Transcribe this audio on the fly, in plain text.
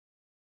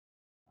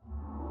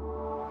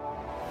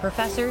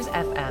Professors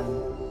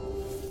FM.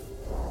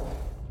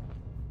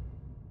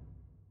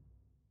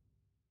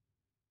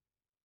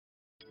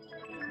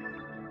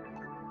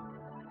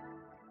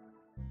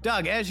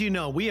 Doug, as you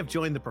know, we have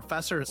joined the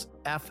Professors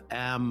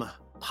FM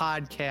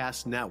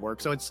podcast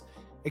network, so it's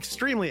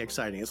extremely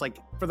exciting. It's like,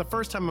 for the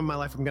first time in my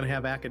life, I'm going to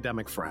have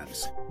academic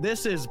friends.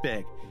 This is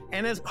big.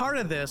 And as part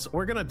of this,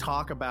 we're going to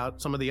talk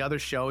about some of the other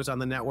shows on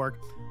the network.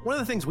 One of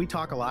the things we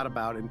talk a lot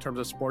about in terms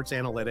of sports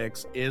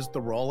analytics is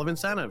the role of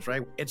incentives,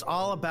 right? It's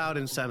all about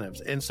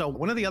incentives. And so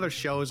one of the other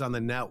shows on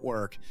the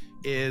network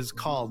is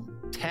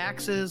called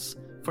Taxes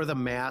for the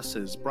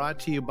Masses, brought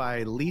to you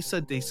by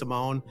Lisa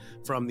DeSimone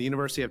from the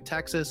University of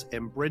Texas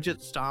and Bridget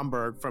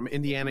Stomberg from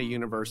Indiana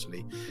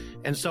University.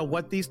 And so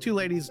what these two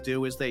ladies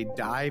do is they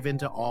dive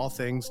into all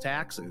things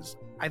taxes.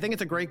 I think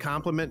it's a great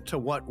complement to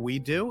what we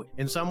do.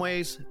 In some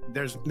ways,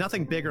 there's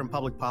nothing bigger in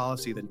public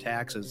policy than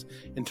taxes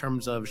in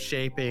terms of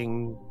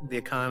shaping the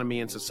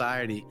economy and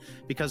society,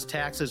 because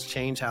taxes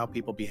change how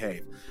people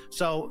behave.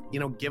 So,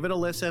 give it a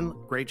listen.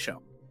 Great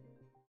show.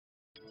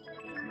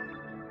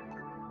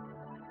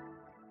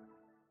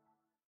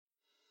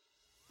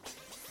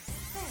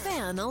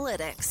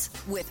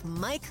 Analytics with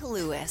Mike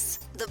Lewis,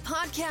 the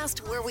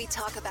podcast where we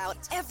talk about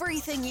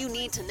everything you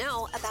need to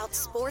know about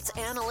sports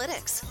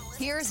analytics.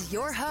 Here's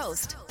your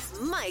host,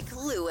 Mike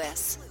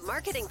Lewis,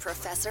 marketing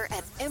professor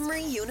at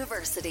Emory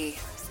University.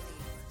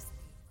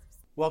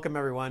 Welcome,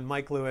 everyone.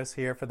 Mike Lewis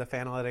here for the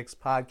Fanalytics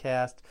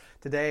podcast.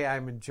 Today,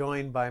 I'm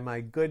joined by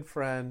my good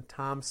friend,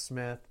 Tom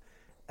Smith,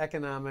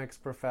 economics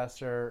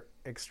professor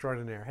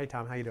extraordinaire. Hey,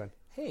 Tom, how you doing?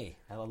 Hey,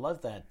 I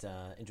love that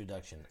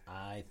introduction.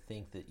 I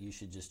think that you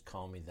should just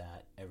call me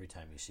that every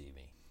time you see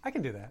me. I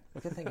can do that.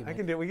 Okay, thank you,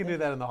 Mike. We can do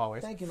that in the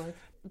hallways. Thank you, Mike.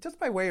 Just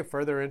by way of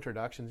further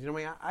introductions,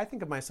 I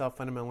think of myself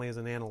fundamentally as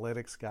an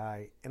analytics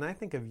guy, and I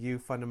think of you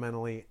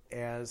fundamentally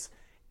as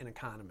an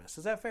economist.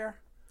 Is that fair?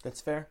 That's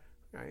fair.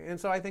 Right. And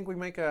so I think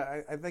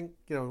I think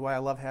why I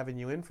love having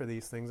you in for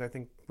these things, I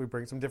think we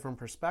bring some different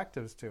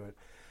perspectives to it.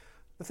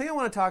 The thing I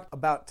want to talk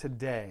about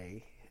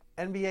today,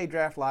 NBA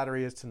draft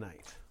lottery, is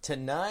tonight.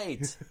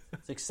 Tonight.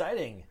 It's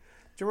exciting. Do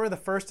you remember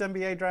the first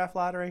NBA draft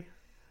lottery?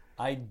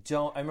 I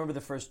don't. I remember the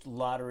first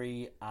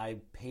lottery I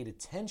paid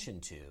attention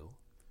to.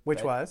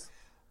 Which was?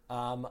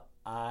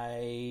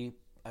 I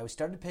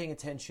started paying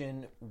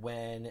attention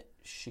when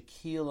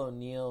Shaquille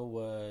O'Neal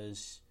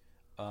was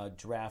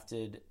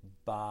drafted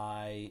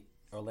by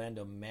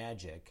Orlando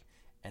Magic.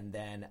 And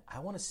then I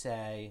want to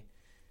say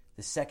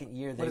the second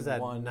year they won. What is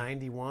that,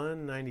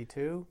 91,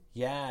 92?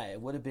 Yeah,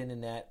 it would have been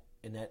in that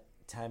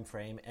time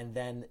frame. And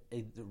then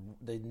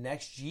the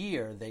next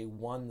year they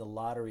won the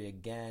lottery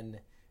again,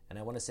 and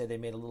I want to say they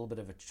made a little bit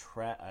of a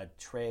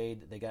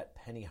trade. They got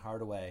Penny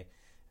Hardaway,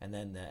 and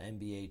then the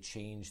NBA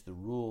changed the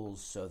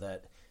rules so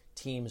that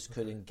teams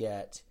couldn't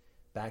get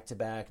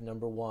back-to-back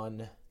number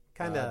one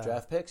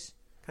draft picks.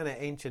 Kind of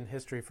ancient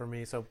history for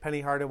me. So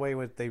Penny Hardaway,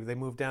 they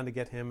moved down to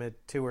get him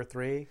at 2 or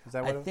 3. Is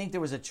that what? I think there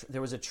was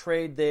a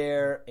trade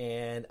there,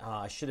 and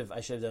I should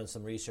have done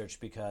some research,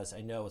 because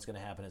I know what's going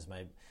to happen is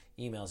my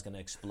email is going to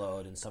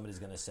explode, and somebody's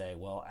going to say,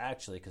 well,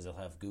 actually, because they'll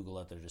have Google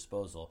at their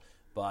disposal.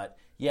 But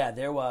yeah,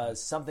 there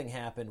was something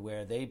happened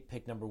where they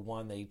picked number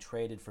one, they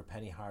traded for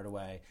Penny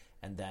Hardaway,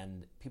 and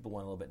then people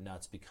went a little bit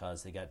nuts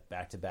because they got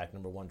back-to-back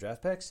number one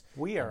draft picks.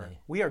 We are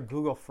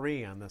Google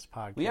free on this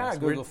podcast. We are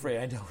Google free.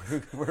 I know.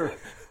 We're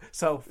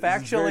so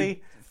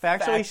factually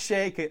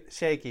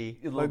shaky,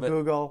 but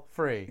Google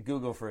free.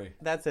 Google free.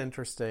 That's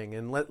interesting,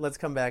 and let's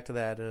come back to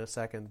that in a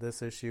second.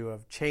 This issue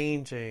of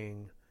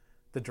changing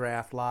the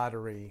draft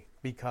lottery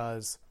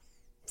because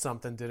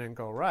something didn't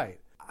go right.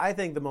 I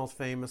think the most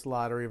famous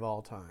lottery of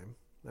all time,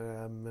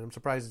 and I'm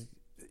surprised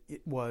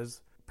it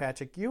was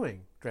Patrick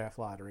Ewing draft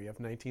lottery of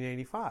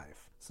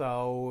 1985.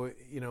 So,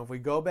 if we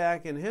go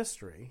back in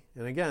history,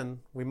 and again,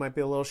 we might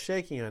be a little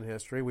shaky on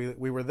history.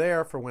 We were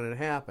there for when it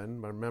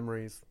happened. My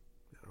memories,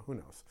 who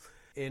knows.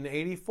 In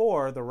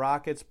 84, the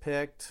Rockets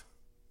picked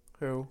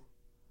who?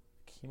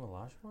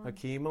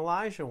 Hakeem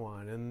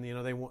Olajuwon. And,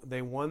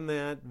 they won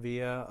that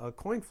via a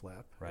coin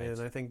flip. Right. And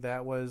I think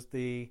that was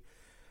the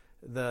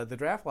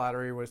draft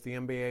lottery was the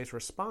NBA's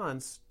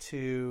response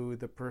to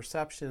the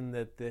perception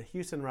that the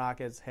Houston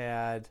Rockets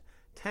had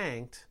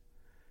tanked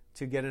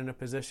to get in a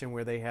position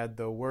where they had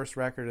the worst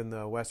record in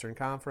the Western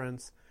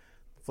Conference,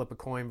 flip a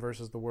coin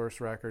versus the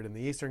worst record in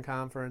the Eastern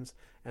Conference,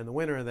 and the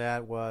winner of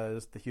that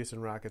was the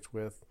Houston Rockets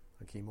with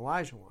Hakeem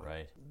Olajuwon.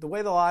 Right. The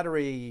way the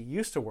lottery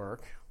used to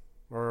work,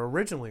 or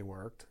originally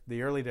worked,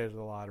 the early days of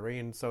the lottery,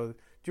 and so do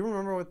you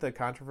remember what the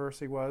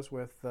controversy was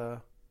with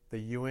the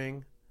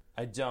Ewing?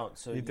 I don't.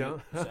 So you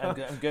don't?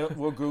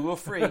 We're Google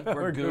free.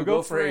 We're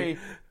Google free.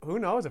 Who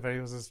knows if any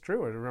of this is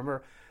true? I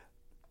remember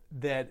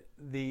that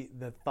the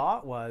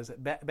thought was,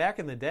 back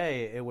in the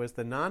day, it was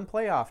the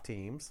non-playoff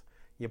teams.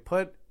 You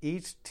put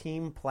each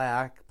team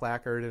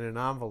placard in an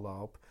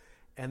envelope,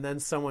 and then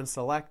someone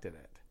selected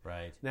it.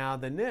 Right. Now,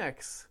 the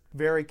Knicks,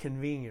 very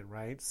convenient,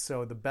 right?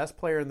 So the best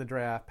player in the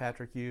draft,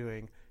 Patrick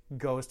Ewing,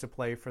 goes to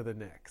play for the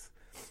Knicks.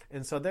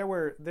 And so there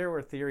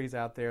were theories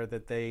out there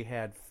that they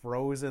had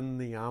frozen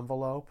the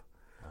envelope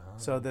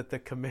so that the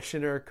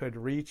commissioner could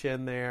reach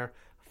in there,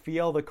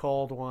 feel the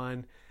cold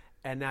one,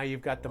 and now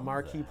you've got the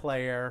marquee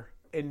player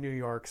in New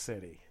York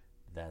City.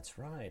 That's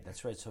right.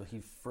 That's right. So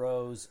he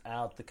froze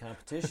out the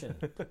competition.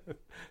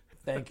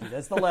 Thank you.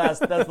 That's the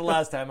last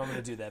time I'm going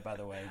to do that, by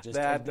the way. Just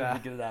to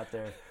get it out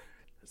there.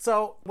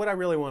 So what I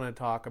really want to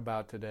talk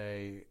about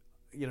today,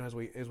 as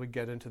we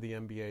get into the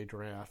NBA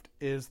draft,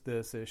 is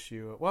this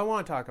issue. Well, I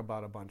want to talk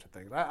about a bunch of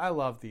things. I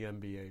love the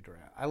NBA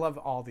draft. I love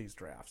all these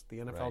drafts, the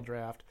NFL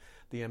draft,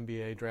 the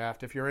NBA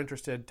draft. If you're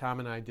interested, Tom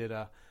and I did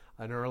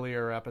an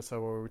earlier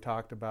episode where we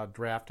talked about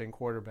drafting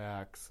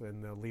quarterbacks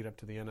and the lead up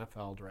to the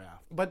NFL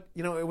draft. But,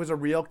 it was a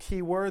real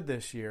key word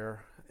this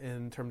year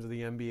in terms of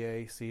the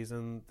NBA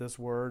season, this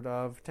word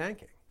of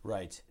tanking.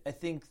 Right. I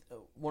think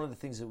one of the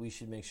things that we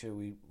should make sure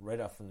we right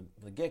off from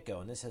the get-go,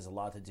 and this has a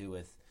lot to do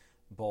with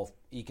both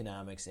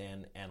economics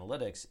and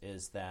analytics,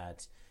 is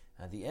that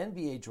the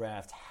NBA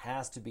draft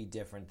has to be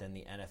different than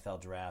the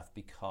NFL draft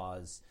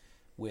because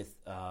with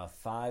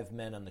 5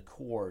 men on the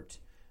court,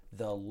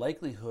 the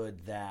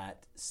likelihood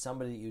that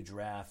somebody that you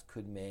draft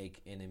could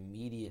make an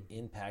immediate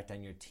impact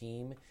on your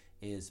team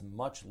is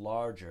much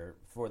larger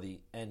for the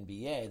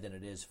NBA than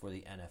it is for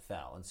the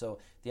NFL. And so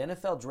the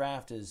NFL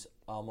draft is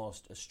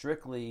almost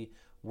strictly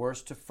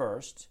worst to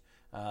first.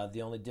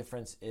 The only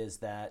difference is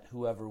that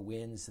whoever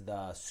wins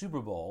the Super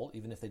Bowl,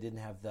 even if they didn't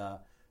have the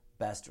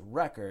best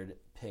record,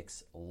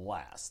 picks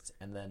last.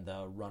 And then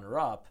the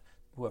runner-up,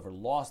 whoever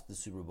lost the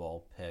Super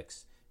Bowl,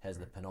 has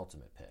the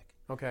penultimate pick.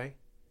 Okay.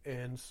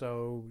 And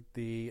so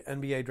the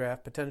NBA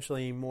draft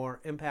potentially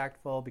more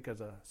impactful because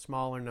of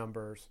smaller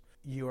numbers.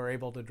 You are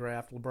able to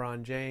draft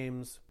LeBron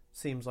James.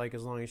 Seems like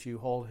as long as you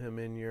hold him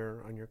on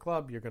your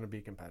club, you're going to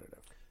be competitive.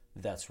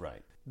 That's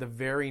right. The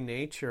very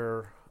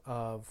nature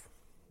of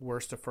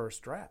worst to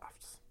first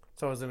drafts.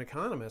 So as an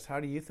economist, how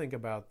do you think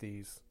about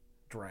these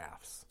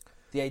drafts?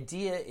 The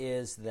idea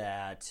is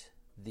that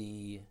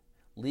the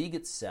league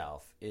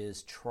itself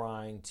is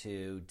trying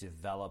to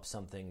develop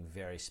something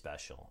very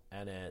special,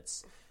 and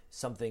it's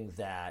something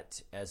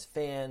that as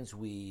fans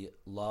we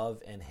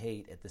love and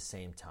hate at the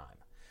same time.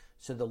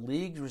 So the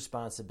league's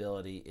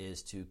responsibility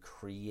is to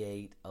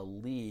create a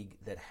league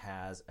that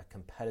has a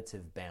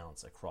competitive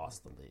balance across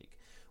the league.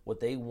 What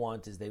they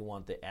want is they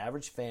want the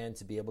average fan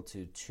to be able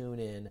to tune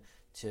in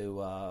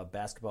to a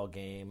basketball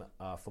game,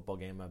 a football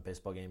game, a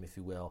baseball game, if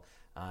you will,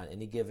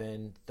 any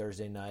given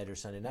Thursday night or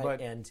Sunday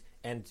night,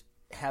 and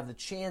have the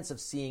chance of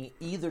seeing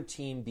either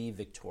team be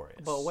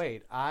victorious. But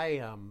wait,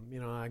 I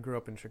grew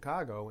up in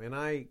Chicago, and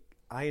I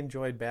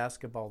enjoyed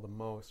basketball the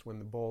most when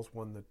the Bulls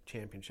won the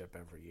championship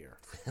every year.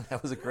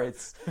 That was a great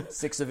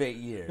 6 of 8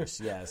 years,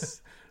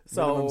 yes.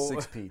 So, minimum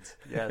 6 Pete,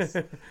 yes.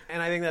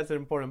 And I think that's an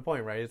important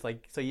point, right? It's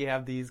like, so you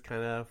have these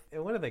kind of,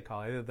 what do they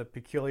call it? The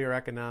peculiar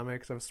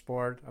economics of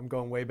sport. I'm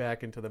going way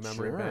back into the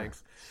memory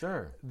banks.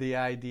 Sure. The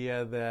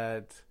idea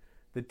that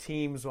the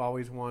teams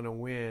always want to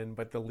win,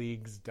 but the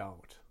leagues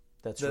don't.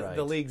 That's right.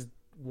 The leagues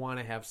want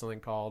to have something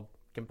called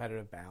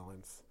competitive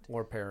balance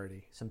or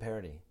parity. Some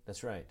parity,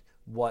 that's right.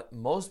 What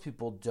most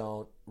people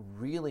don't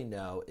really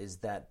know is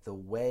that the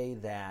way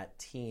that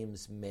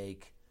teams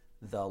make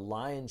the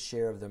lion's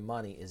share of their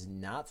money is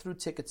not through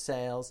ticket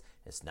sales,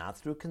 it's not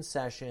through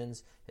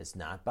concessions, it's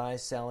not by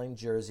selling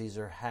jerseys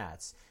or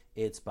hats,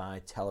 it's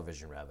by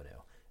television revenue.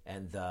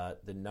 And the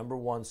number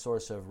one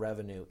source of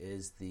revenue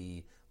is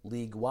the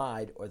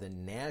league-wide or the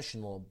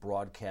national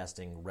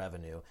broadcasting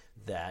revenue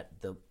that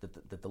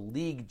the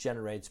league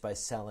generates by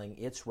selling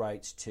its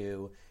rights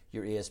to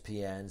your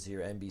ESPNs,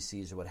 your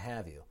NBCs, or what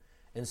have you.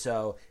 And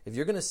so if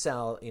you're going to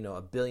sell,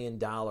 $1 billion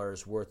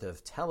worth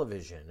of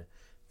television,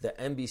 the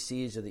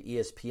NBCs or the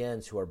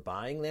ESPNs who are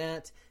buying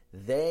that,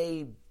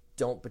 they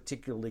don't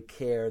particularly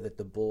care that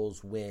the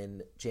Bulls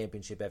win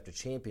championship after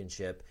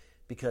championship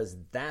because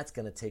that's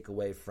going to take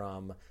away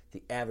from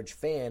the average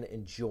fan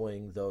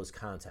enjoying those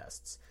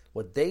contests.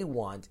 What they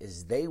want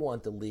is they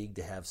want the league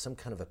to have some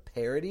kind of a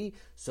parity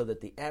so that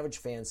the average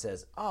fan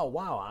says, oh,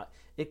 wow,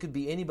 it could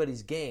be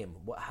anybody's game.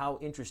 How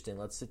interesting.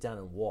 Let's sit down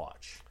and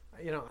watch.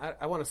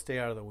 I want to stay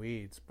out of the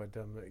weeds, but,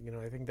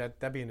 I think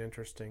that'd be an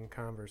interesting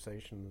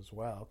conversation as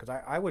well.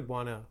 Because I would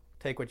want to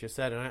take what you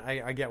said, and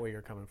I get where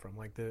you're coming from.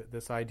 Like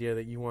this idea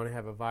that you want to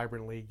have a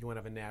vibrant league, you want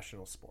to have a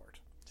national sport.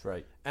 That's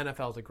right.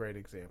 NFL is a great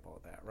example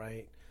of that,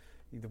 right?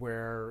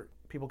 Where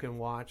people can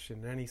watch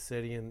in any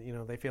city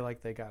and, they feel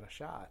like they got a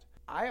shot.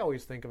 I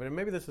always think of it, and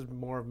maybe this is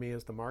more of me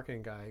as the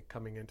marketing guy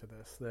coming into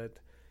this, that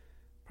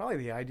probably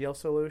the ideal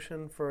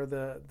solution for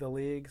the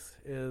leagues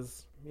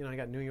is, I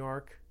got New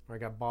York, or I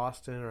got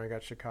Boston, or I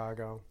got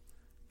Chicago,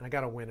 and I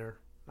got a winner.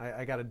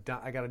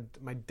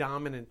 My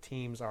dominant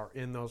teams are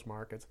in those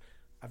markets.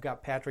 I've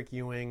got Patrick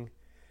Ewing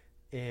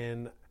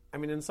in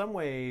some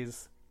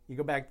ways, you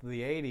go back to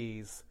the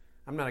 80s,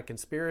 I'm not a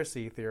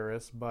conspiracy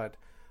theorist, but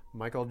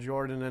Michael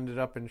Jordan ended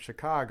up in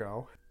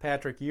Chicago.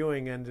 Patrick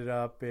Ewing ended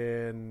up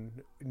in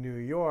New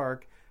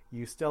York.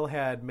 You still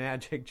had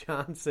Magic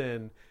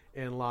Johnson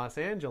in Los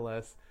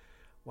Angeles.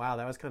 Wow,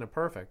 that was kind of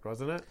perfect,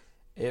 wasn't it?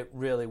 It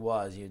really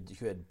was. You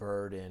had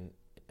Bird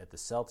at the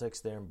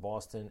Celtics there in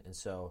Boston, and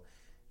so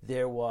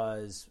there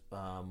was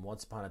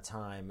once upon a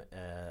time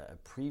a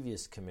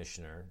previous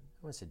commissioner,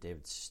 I want to say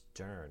David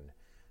Stern,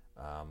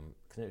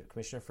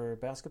 commissioner for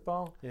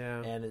basketball.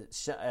 Yeah.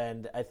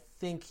 And I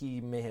think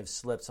he may have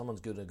slipped.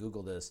 Someone's going to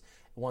Google this.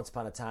 Once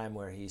upon a time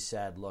where he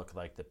said, look,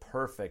 like the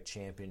perfect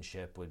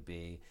championship would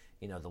be,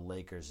 the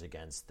Lakers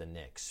against the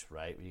Knicks,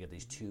 right? You get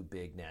these two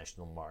big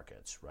national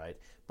markets, right?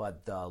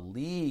 But the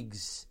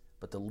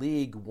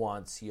league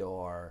wants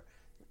your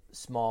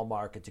small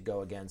market to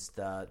go against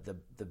the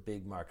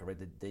big market,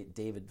 right? The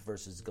David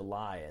versus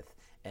Goliath,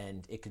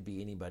 and it could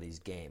be anybody's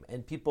game.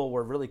 And people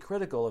were really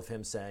critical of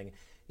him, saying,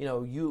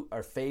 you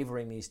are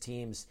favoring these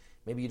teams.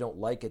 Maybe you don't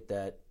like it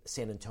that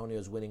San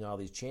Antonio's winning all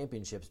these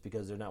championships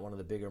because they're not one of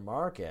the bigger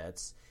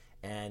markets.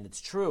 And it's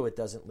true, it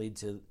doesn't lead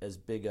to as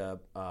big a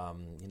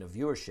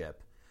viewership.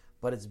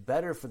 But it's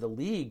better for the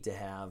league to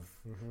have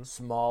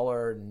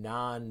smaller,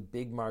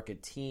 non-big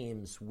market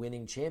teams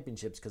winning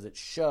championships because it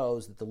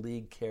shows that the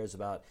league cares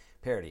about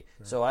parity.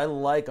 Right. So I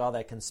like all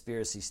that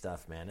conspiracy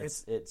stuff, man.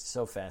 It's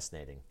so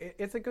fascinating.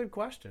 It's a good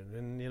question,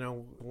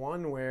 and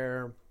one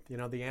where the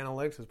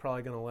analytics is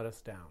probably going to let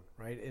us down,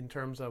 right? In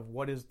terms of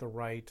what is the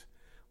right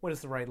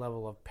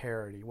level of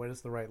parity, what is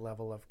the right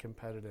level of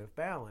competitive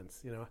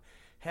balance.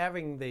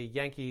 Having the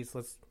Yankees,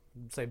 let's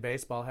say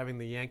baseball, having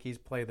the Yankees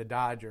play the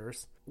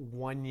Dodgers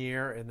one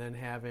year and then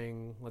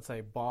having, let's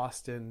say,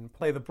 Boston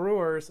play the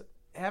Brewers,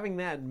 having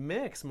that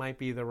mix might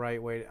be the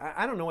right way.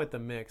 I don't know what the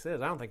mix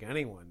is. I don't think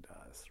anyone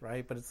does,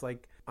 right? But it's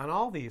like on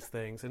all these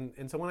things.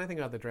 And so when I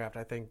think about the draft,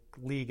 I think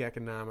league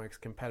economics,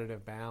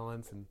 competitive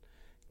balance, and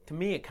to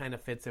me it kind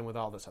of fits in with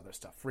all this other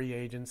stuff. Free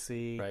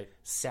agency, right.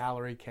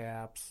 Salary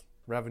caps,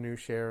 revenue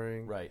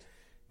sharing, right.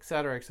 et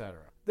cetera, et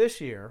cetera. This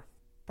year,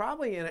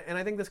 probably, and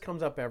I think this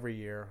comes up every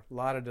year, a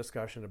lot of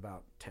discussion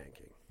about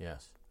tanking.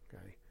 Yes.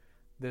 Okay.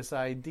 This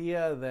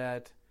idea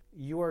that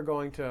you are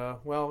going to,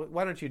 well,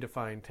 why don't you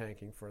define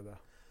tanking for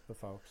the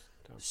folks?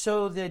 Tom?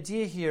 So the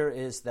idea here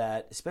is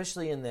that,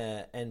 especially in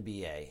the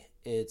NBA,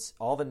 it's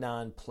all the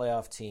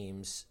non-playoff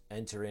teams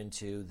enter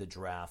into the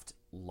draft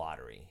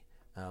lottery.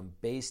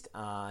 Based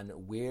on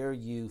where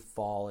you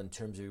fall in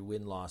terms of your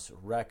win-loss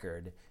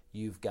record,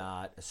 you've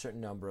got a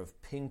certain number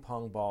of ping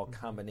pong ball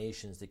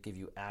combinations that give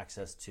you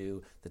access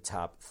to the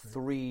top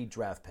 3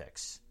 draft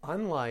picks.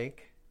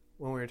 Unlike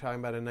when we were talking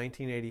about in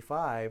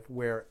 1985,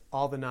 where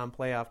all the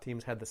non-playoff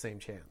teams had the same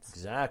chance.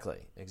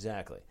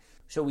 Exactly.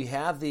 So we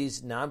have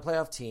these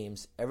non-playoff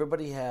teams.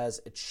 Everybody has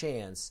a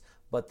chance,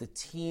 but the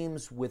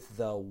teams with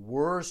the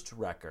worst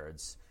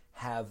records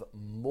have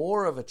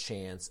more of a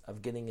chance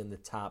of getting in the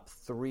top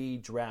 3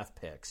 draft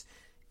picks.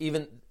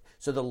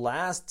 So the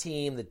last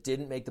team that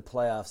didn't make the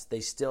playoffs, they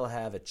still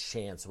have a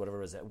chance, whatever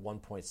it was, that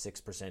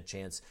 1.6%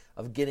 chance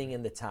of getting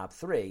in the top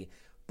 3,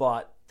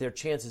 but their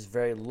chance is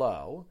very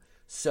low.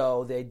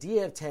 So the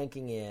idea of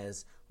tanking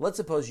is, let's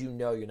suppose you're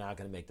not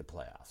going to make the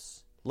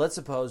playoffs. Let's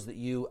suppose that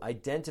you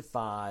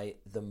identify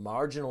the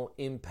marginal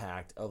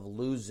impact of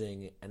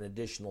losing an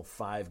additional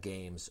 5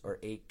 games or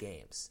 8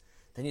 games.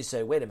 Then you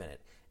say, wait a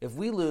minute, if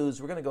we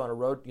lose, we're going to go on a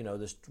road,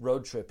 this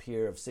road trip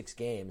here of 6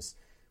 games.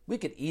 We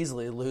could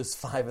easily lose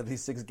 5 of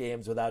these 6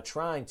 games without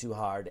trying too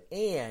hard,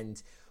 and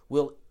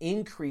we'll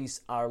increase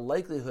our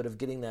likelihood of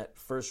getting that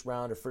first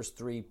round or first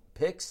 3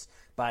 picks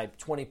by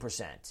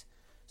 20%.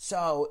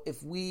 So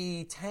if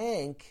we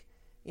tank,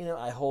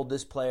 I hold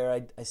this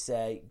player, I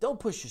say, don't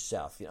push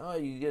yourself.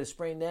 You get a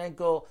sprained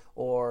ankle,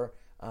 or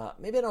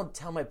maybe I don't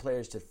tell my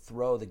players to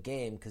throw the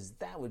game because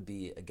that would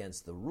be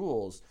against the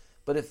rules.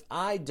 But if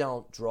I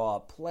don't draw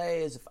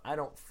plays, if I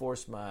don't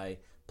force my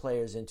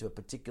players into a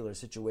particular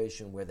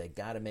situation where they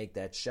got to make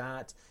that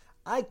shot,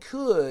 I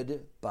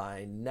could,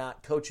 by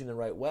not coaching the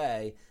right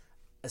way,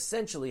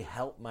 essentially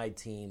help my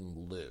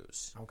team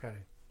lose. Okay.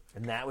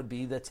 And that would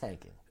be the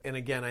tanking. And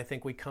again, I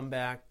think we come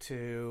back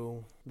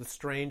to the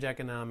strange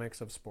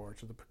economics of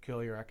sports, or the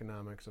peculiar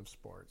economics of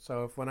sports.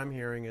 So if what I'm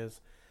hearing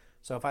is,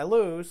 so if I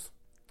lose,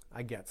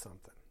 I get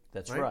something.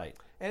 That's right.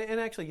 And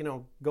actually,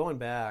 going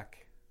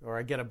back, or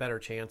I get a better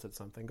chance at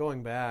something,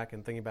 going back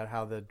and thinking about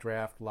how the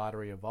draft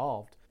lottery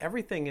evolved,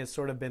 everything has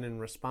sort of been in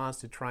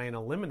response to try and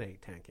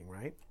eliminate tanking,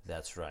 right?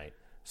 That's right.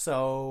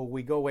 So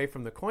we go away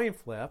from the coin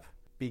flip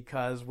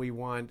because we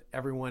want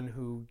everyone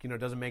who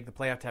doesn't make the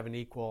playoff to have an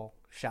equal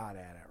shot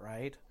at it,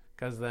 right?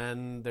 Because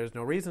then there's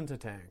no reason to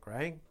tank,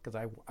 right?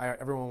 Because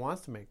everyone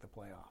wants to make the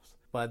playoffs.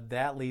 But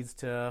that leads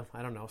to,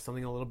 I don't know,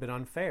 something a little bit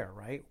unfair,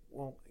 right?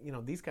 Well,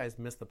 these guys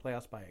missed the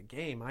playoffs by a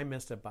game. I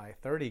missed it by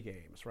 30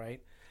 games,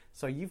 right?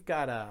 So you've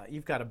got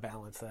to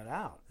balance that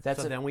out.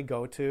 Then we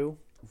go to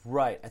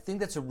right. I think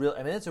that's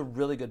that's a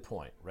really good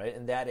point, right?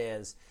 And that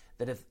is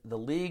that if the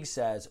league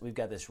says we've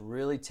got this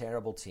really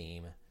terrible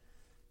team,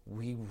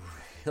 we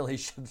really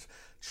should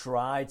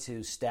try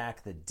to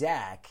stack the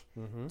deck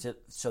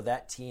so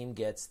that team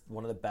gets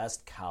one of the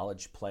best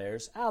college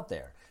players out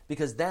there.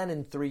 Because then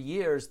in 3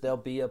 years, they'll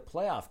be a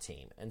playoff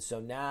team. And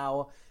so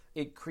now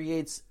it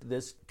creates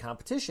this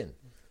competition.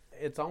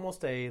 It's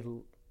almost a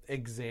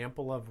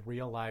example of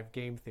real live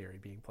game theory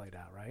being played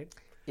out, right?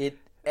 It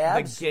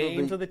absolutely. The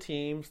games of the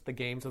teams, the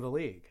games of the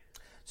league.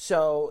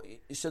 So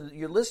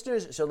your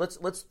listeners. So let's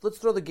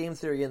throw the game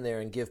theory in there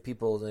and give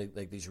people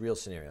like these real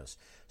scenarios.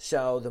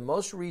 So the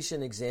most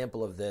recent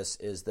example of this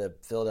is the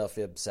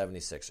Philadelphia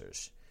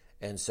 76ers,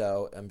 and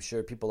so I'm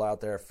sure people out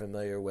there are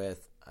familiar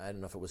with. I don't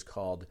know if it was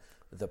called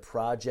the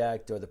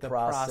project or the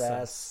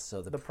process.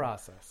 So the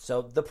process.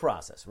 So the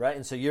process, right?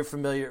 And so you're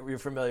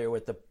familiar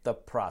with the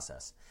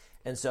process,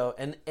 and so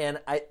and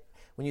I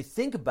when you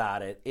think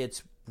about it,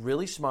 it's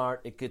really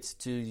smart. It gets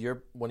to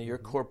one of your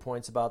core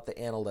points about the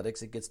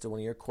analytics. It gets to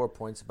one of your core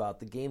points about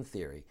the game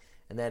theory.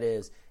 And that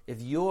is,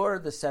 if you're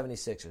the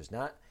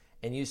 76ers,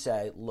 and you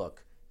say,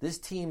 look,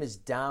 this league is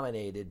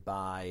dominated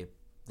by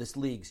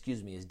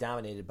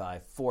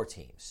 4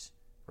 teams,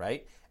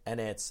 right? And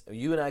it's,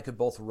 you and I could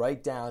both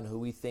write down who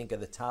we think are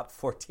the top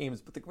 4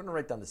 teams, but we're going to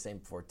write down the same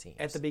 4 teams.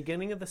 At the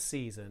beginning of the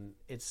season,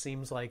 it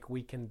seems like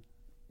we can,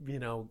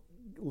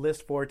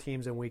 list 4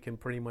 teams and we can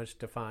pretty much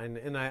define,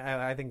 and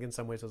I think in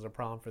some ways there's a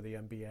problem for the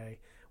NBA.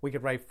 We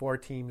could write 4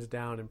 teams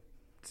down and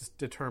just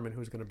determine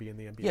who's going to be in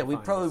the NBA Yeah, we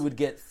finals. probably would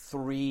get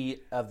 3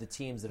 of the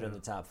teams that are in the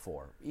top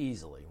 4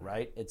 easily,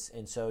 right?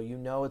 And so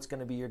it's going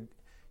to be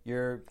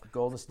your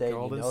Golden State,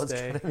 it's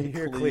going to be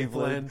your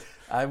Cleveland.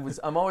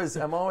 I'm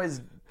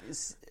always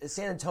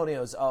San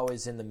Antonio's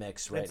always in the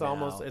mix right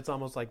now. It's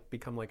almost like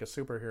become like a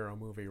superhero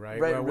movie, right?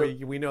 Right, Where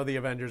we know the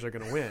Avengers are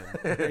going to win.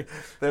 Right?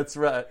 That's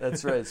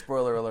right.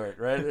 Spoiler alert,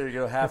 right? There you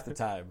go, half the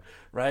time,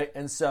 right?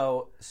 And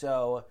so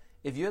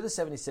if you're the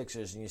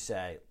 76ers and you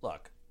say,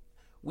 look,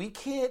 we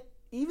can't,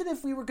 even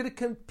if we were going to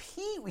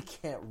compete, we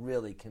can't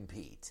really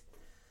compete.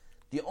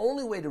 The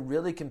only way to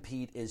really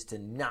compete is to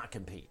not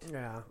compete.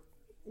 Yeah.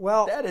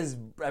 Well,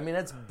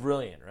 that's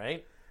brilliant,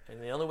 right?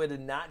 And the only way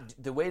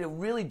the way to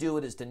really do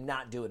it is to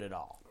not do it at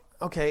all.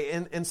 Okay,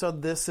 and so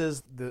this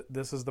is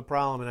the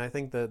problem, and I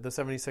think the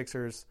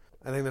 76ers,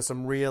 I think there's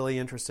some really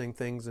interesting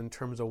things in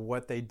terms of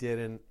what they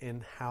did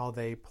and how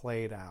they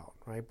played out,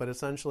 right? But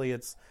essentially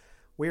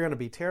we're going to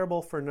be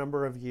terrible for a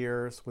number of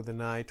years with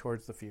an eye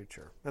towards the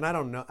future. And I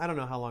don't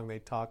know how long they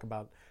talk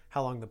about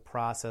how long the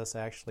process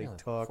actually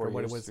took or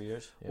what 3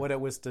 years. Yeah. What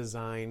it was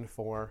designed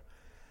for.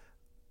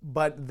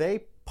 But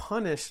they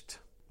punished,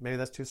 maybe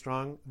that's too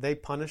strong, they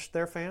punished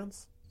their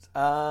fans?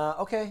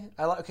 Okay.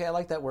 I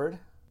like that word.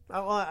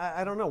 Well,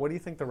 I don't know. What do you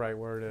think the right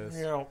word is?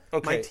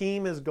 Okay. My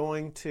team is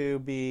going to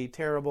be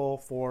terrible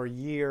for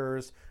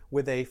years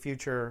with a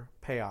future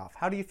payoff.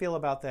 How do you feel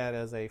about that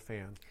as a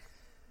fan?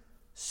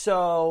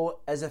 So,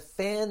 as a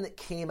fan that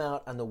came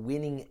out on the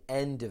winning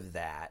end of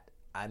that,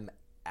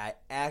 I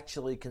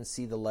actually can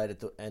see the light at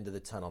the end of the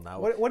tunnel now.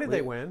 What did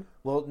they win?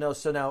 Well, no.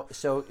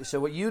 So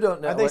what you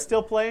don't know? Are they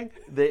still playing?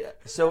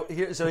 Here's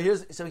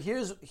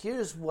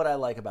what I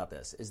like about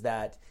this is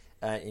that,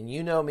 and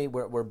you know me,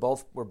 we're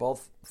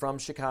both from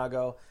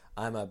Chicago.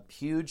 I'm a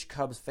huge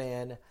Cubs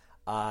fan.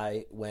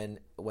 When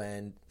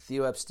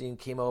Theo Epstein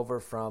came over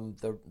from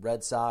the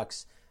Red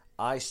Sox,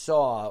 I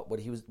saw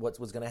what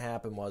was going to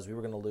happen was we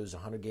were going to lose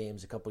 100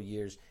 games a couple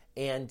years,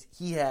 and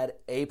he had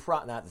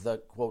not the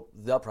quote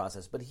the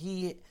process, but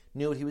he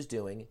knew what he was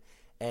doing,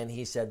 and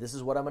he said, "This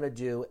is what I'm going to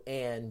do,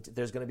 and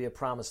there's going to be a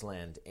promised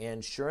land."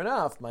 And sure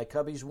enough, my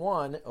Cubbies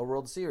won a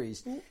World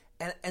Series,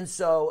 and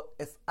so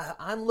if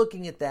I'm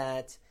looking at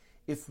that,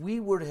 if we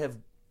were to have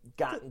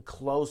gotten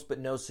close but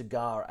no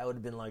cigar, I would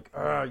have been like,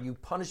 you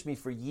punished me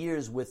for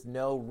years with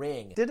no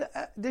ring.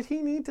 Did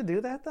he need to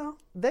do that, though?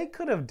 They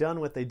could have done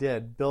what they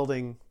did,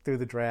 building through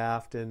the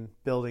draft and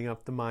building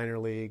up the minor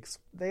leagues.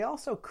 They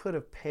also could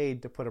have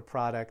paid to put a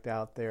product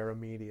out there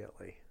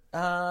immediately.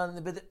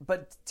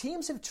 But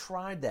teams have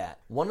tried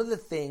that. One of the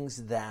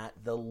things that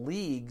the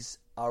leagues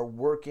are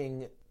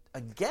working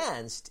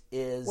against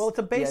is... Well, it's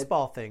a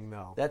baseball thing,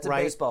 though. That's right?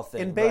 A baseball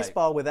thing, in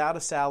baseball, without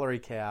a salary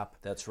cap...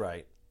 That's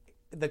right.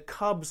 The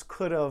Cubs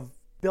could have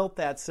built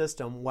that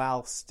system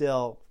while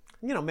still,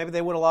 maybe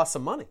they would have lost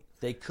some money.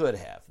 They could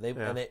have.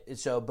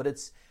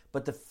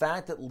 But the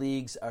fact that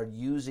leagues are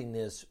using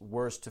this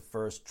worst to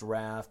first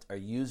draft, are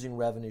using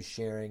revenue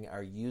sharing,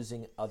 are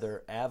using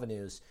other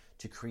avenues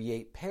to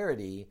create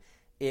parity,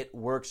 it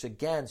works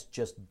against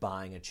just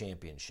buying a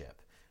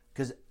championship.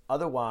 Because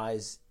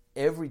otherwise,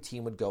 every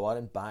team would go out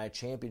and buy a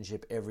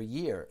championship every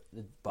year.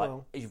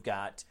 But you've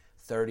got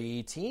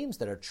 30 teams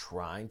that are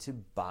trying to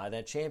buy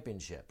that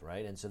championship,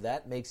 right? And so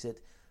that makes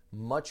it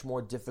much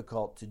more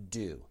difficult to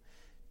do.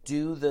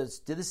 Do the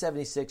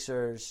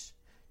 76ers,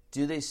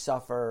 do they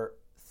suffer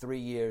 3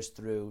 years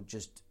through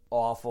just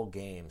awful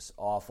games,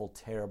 awful,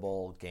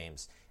 terrible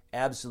games?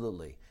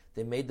 Absolutely.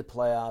 They made the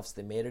playoffs.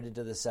 They made it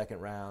into the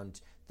second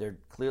round. They're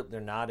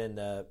not in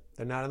the...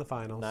 They're not in the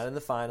finals. Not in the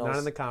finals. Not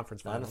in the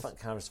conference finals. Not in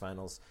the conference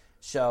finals.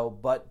 So,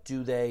 but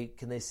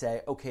can they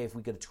say, okay, if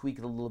we got to tweak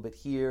it a little bit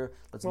here,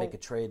 let's make a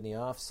trade in the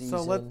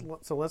offseason?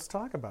 So let's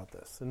talk about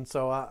this. And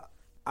so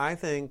I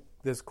think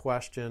this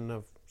question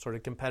of sort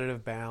of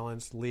competitive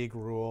balance, league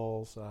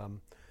rules,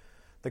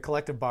 the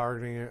collective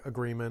bargaining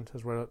agreement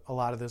is what a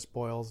lot of this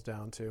boils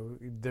down to.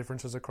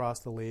 Differences across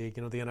the league.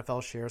 The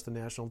NFL shares the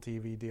national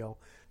TV deal.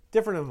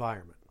 Different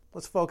environment.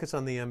 Let's focus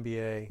on the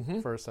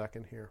NBA for a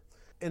second here.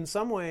 In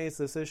some ways,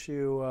 this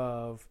issue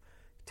of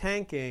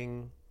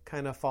tanking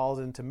kind of falls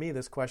into me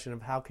this question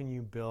of how can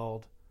you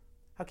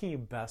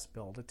best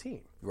build a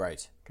team?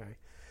 Right. Okay.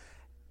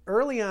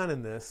 Early on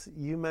in this,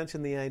 you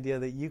mentioned the idea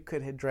that you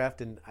could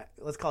draft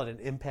let's call it an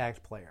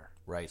impact player.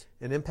 Right.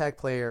 An impact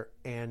player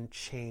and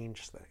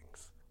change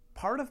things.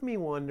 Part of me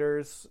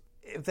wonders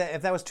if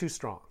that was too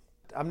strong.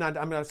 I'm not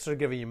sort of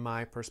giving you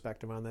my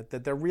perspective on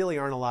that there really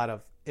aren't a lot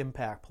of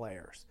impact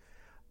players.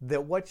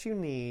 That what you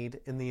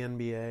need in the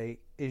NBA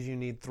is you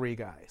need 3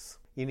 guys.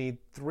 You need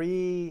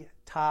 3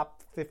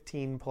 top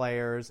 15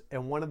 players,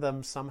 and one of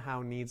them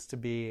somehow needs to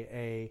be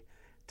a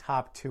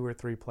top 2 or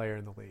 3 player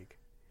in the league.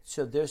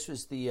 So this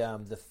was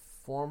the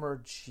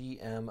former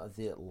GM of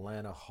the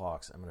Atlanta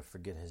Hawks. I'm going to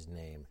forget his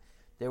name.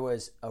 There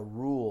was a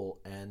rule,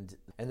 and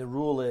the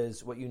rule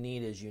is what you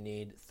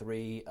need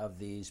 3 of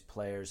these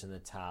players in the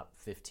top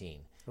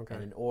 15. Okay.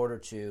 And in order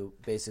to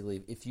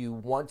basically, if you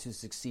want to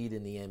succeed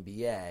in the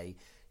NBA,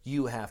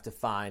 you have to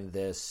find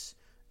this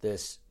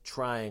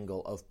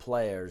triangle of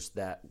players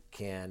that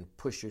can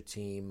push your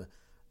team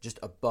just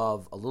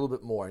above a little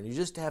bit more. And you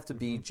just have to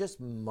be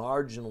just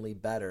marginally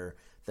better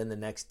than the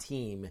next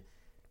team,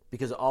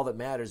 because all that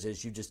matters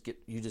is you just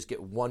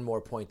get one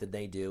more point than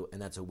they do,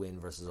 and that's a win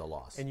versus a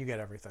loss. And you get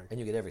everything.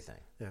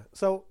 Yeah.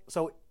 So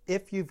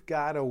if you've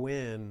got to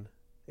win,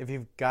 if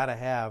you've got to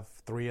have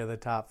 3 of the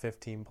top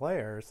 15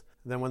 players,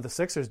 then what the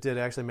Sixers did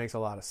actually makes a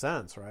lot of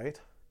sense, right?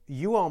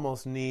 You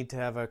almost need to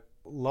have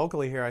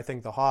locally here, I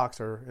think the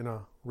Hawks are in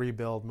a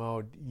rebuild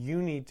mode.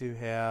 You need to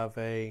have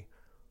a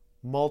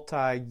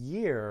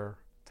multi-year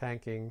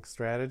tanking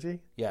strategy.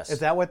 Yes. Is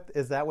that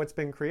what's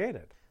been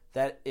created?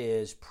 That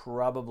is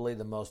probably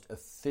the most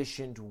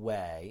efficient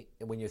way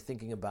when you're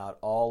thinking about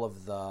all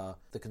of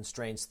the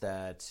constraints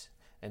that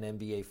an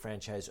NBA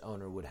franchise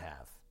owner would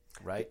have,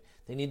 right?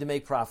 They need to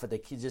make profit. They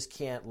just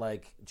can't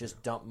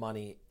just dump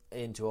money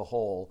into a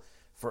hole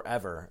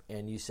forever.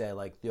 And you say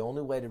the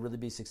only way to really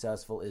be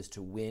successful is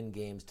to win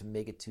games, to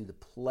make it to the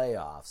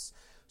playoffs.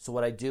 So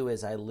what I do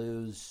is I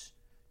lose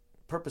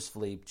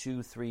purposefully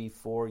 2, 3,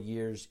 4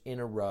 years in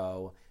a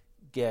row,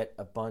 get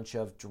a bunch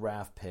of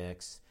draft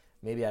picks.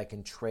 Maybe I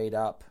can trade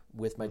up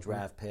with my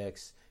draft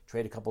picks,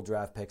 trade a couple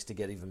draft picks to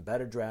get even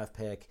better draft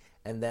pick,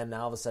 and then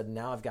all of a sudden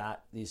now I've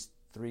got these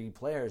 3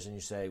 players, and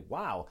you say,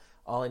 wow,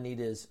 all I need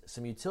is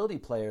some utility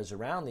players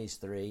around these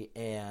 3,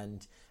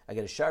 and I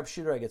get a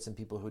sharpshooter, I get some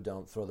people who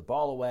don't throw the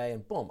ball away,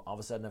 and boom, all of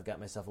a sudden I've got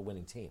myself a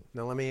winning team.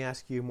 Now let me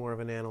ask you more of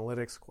an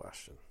analytics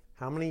question.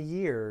 How many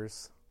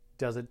years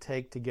does it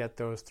take to get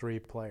those 3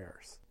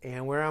 players?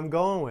 And where I'm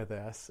going with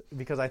this,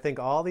 because I think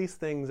all these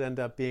things end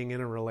up being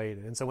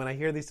interrelated. And so when I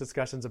hear these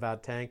discussions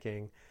about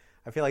tanking,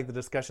 I feel like the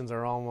discussions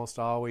are almost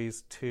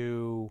always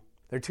too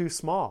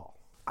small.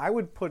 I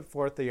would put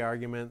forth the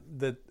argument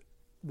that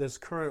this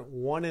current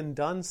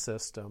one-and-done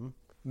system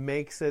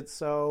makes it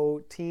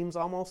so teams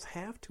almost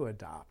have to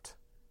adopt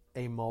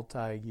a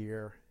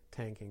multi-year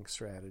tanking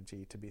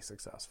strategy to be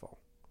successful.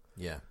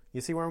 Yeah.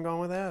 You see where I'm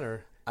going with that,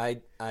 or?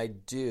 I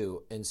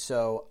do, and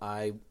so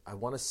I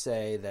want to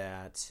say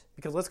that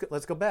because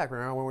let's go back.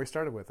 Remember when we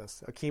started with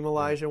this? Akeem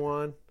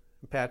Olajuwon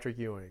and Patrick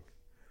Ewing.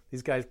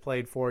 These guys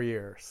played 4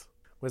 years.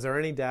 Was there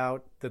any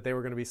doubt that they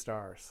were going to be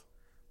stars?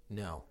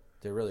 No,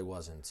 there really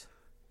wasn't.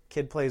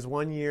 Kid plays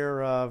 1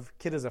 year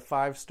kid is a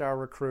 5-star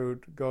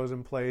recruit, goes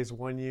and plays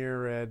 1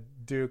 year at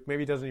Duke.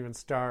 Maybe doesn't even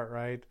start,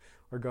 right?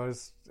 Or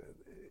goes.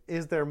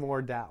 Is there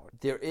more doubt?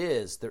 There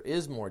is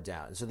more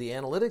doubt. And so the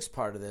analytics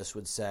part of this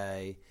would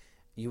say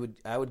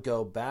I would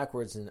go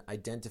backwards and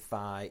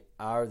identify,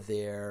 are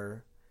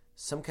there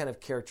some kind of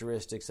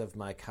characteristics of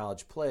my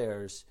college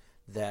players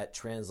that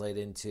translate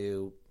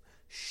into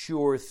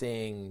sure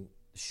thing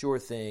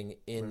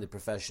in the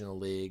professional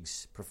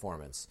league's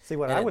performance? See,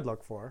 what I would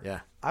look for,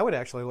 yeah, I would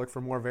actually look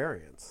for more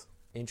variance.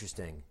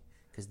 Interesting.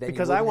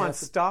 Because I want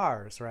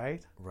stars,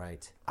 right?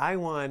 Right. I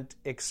want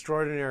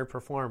extraordinary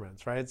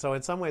performance, right? So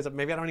in some ways,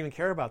 maybe I don't even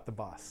care about the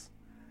bus.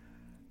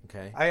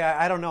 Okay.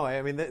 I don't know.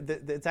 I mean,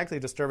 it's actually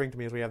disturbing to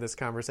me as we have this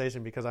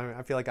conversation because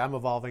I feel like I'm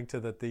evolving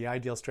to the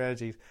ideal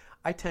strategies.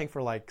 I tank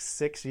for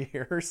 6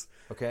 years.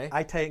 Okay.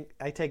 I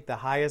take the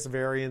highest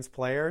variance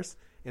players,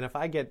 and if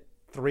I get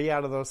 3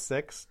 out of those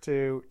 6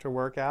 to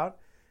work out,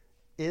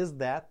 is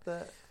that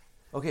the?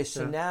 Okay.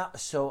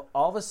 So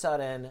all of a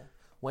sudden,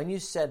 when you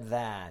said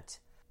that,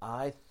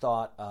 I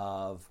thought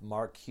of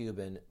Mark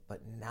Cuban, but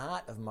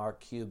not of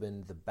Mark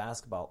Cuban, the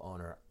basketball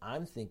owner.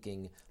 I'm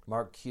thinking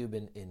Mark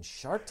Cuban in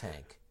Shark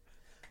Tank.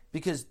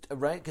 Because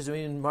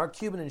Mark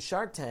Cuban in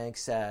Shark Tank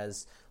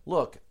says,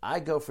 look, I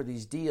go for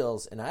these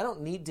deals, and I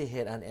don't need to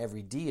hit on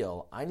every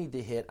deal. I need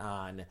to hit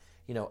on,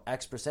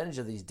 X percentage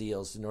of these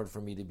deals in order for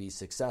me to be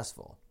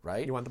successful,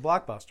 right? You want the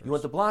blockbusters. You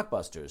want the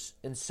blockbusters.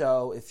 And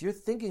so if you're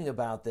thinking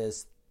about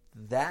this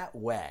that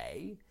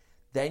way,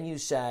 then you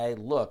say,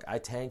 look, I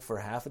tank for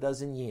half a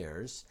dozen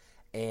years,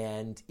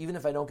 and even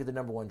if I don't get the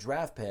number 1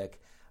 draft pick,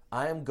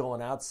 I am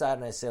going outside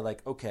and I say,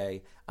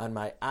 okay, on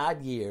my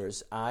odd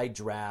years, I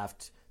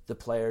draft the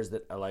players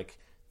that are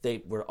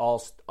they were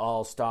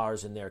all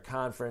stars in their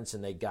conference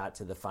and they got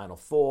to the Final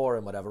Four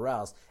and whatever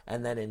else.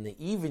 And then in the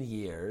even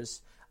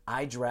years,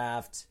 I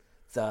draft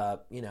the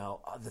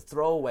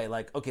throwaway,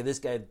 like, okay, this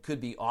guy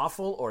could be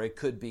awful or it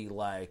could be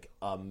like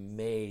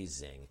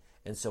amazing.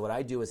 And so what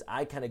I do is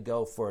I kind of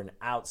go for an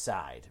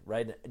outside,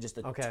 right?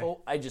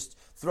 I just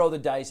throw the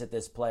dice at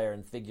this player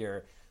and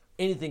figure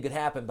anything could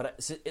happen. But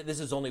this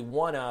is only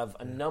one of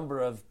a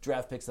number of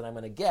draft picks that I'm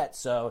going to get,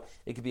 so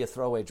it could be a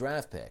throwaway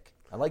draft pick.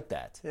 I like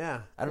that.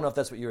 Yeah. I don't know if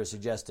that's what you were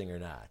suggesting or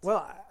not.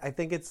 Well, I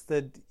think it's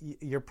that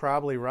you're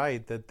probably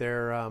right that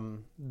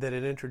that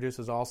it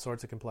introduces all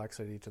sorts of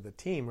complexity to the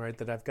team, right?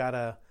 That I've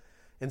got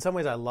in some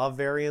ways I love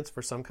variance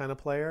for some kind of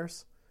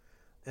players,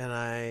 and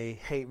I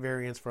hate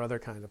variance for other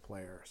kind of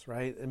players,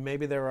 right? And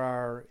maybe there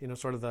are,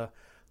 sort of the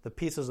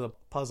pieces of the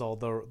puzzle,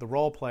 the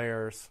role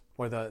players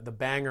or the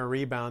banger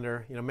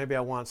rebounder, maybe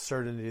I want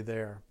certainty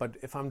there. But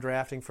if I'm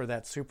drafting for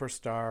that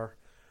superstar,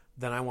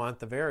 then I want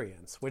the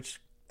variance,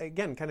 which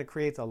again kind of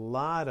creates a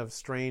lot of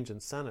strange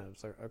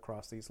incentives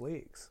across these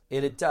leagues.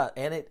 It does,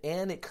 and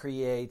it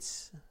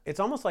creates.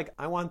 It's almost like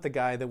I want the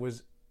guy that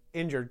was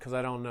injured because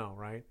I don't know,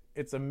 right?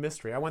 It's a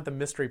mystery. I want the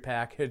mystery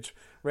package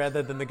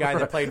rather than the guy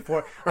that played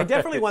four. I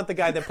definitely want the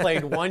guy that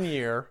played 1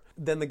 year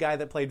than the guy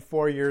that played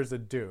 4 years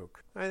at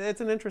Duke.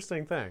 It's an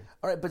interesting thing.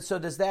 All right, but so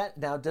does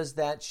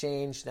that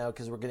change now,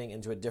 because we're getting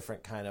into a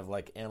different kind of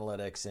like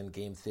analytics and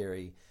game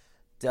theory?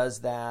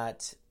 Does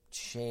that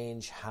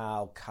change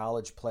how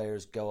college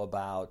players go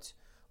about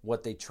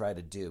what they try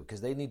to do?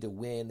 Because they need to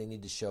win, they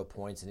need to show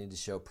points, they need to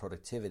show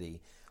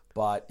productivity.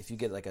 But if you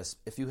get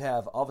if you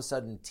have all of a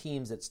sudden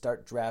teams that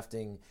start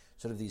drafting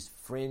sort of these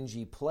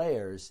fringy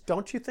players,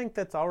 don't you think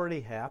that's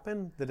already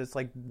happened? That it's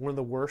like one of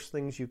the worst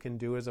things you can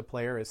do as a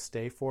player is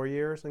stay 4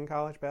 years in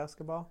college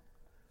basketball?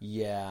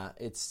 Yeah,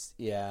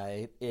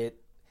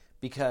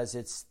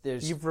 because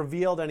there's you've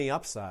revealed any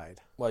upside.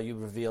 Well, you've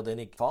revealed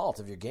any fault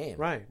of your game,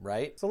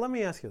 right? So let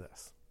me ask you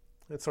this.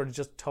 It's sort of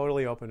just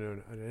totally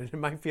open, and it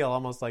might feel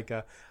almost like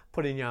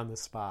putting you on the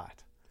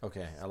spot.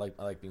 Okay, I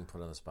like being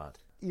put on the spot.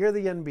 You're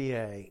the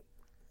NBA.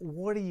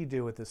 What do you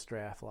do with this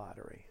draft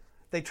lottery?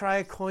 They try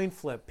a coin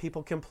flip.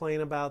 People complain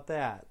about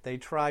that. They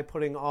try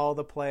putting all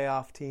the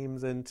playoff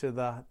teams into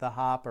the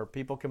hopper.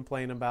 People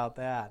complain about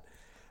that.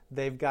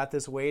 They've got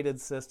this weighted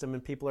system,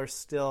 and people are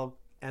still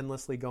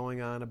endlessly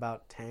going on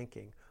about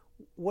tanking.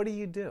 What do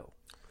you do?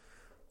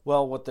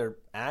 Well, what they're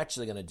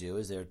actually going to do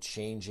is they're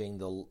changing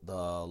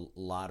the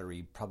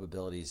lottery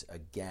probabilities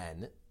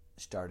again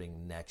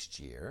starting next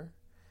year.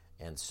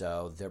 And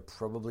so they're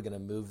probably going to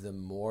move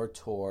them more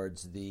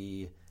towards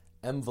the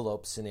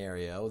envelope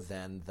scenario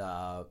than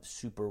the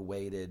super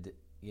weighted,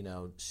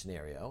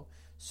 scenario.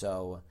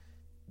 So,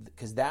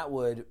 because that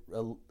would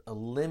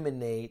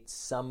eliminate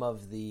some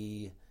of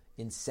the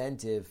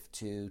incentive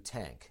to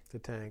tank.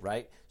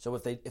 Right? So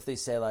if they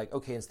say like,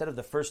 okay, instead of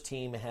the first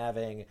team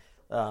having,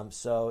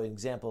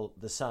 example,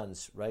 the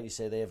Suns, right? You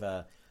say they have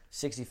a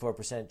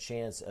 64%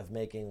 chance of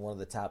making one of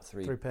the top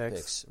three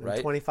picks,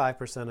 right?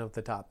 25% of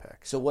the top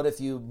picks. So what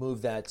if you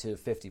move that to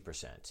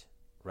 50%,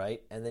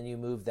 right? And then you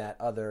move that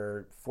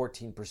other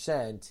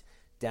 14%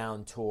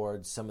 down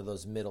towards some of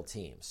those middle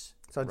teams.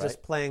 So right?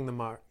 just playing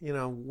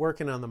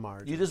working on the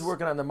margins. You're just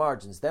working on the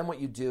margins. Then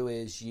what you do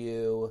is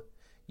you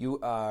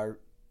are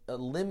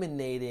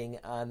eliminating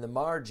on the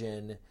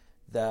margin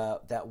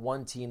that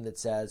one team that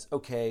says,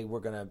 okay, we're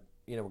gonna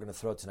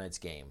throw tonight's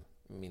game.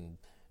 I mean,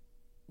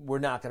 we're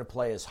not going to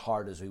play as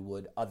hard as we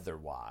would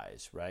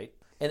otherwise, right?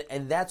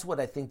 And that's what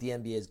I think the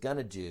NBA is going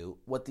to do.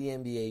 What the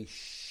NBA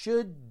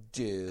should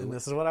do, and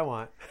this is what I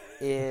want,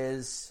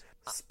 is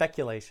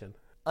speculation.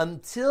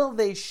 Until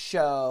they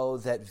show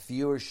that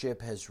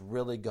viewership has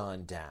really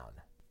gone down,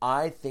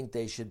 I think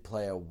they should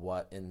play a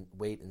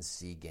wait and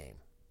see game.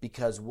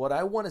 Because what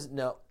I want to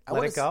know,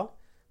 let it go.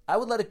 I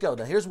would let it go.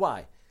 Now here's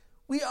why.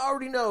 We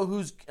already know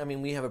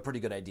we have a pretty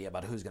good idea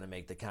about who's going to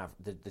make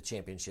the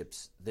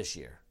championships this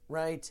year,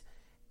 right?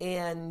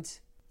 And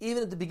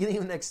even at the beginning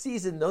of next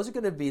season, those are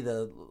going to be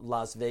the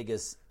Las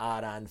Vegas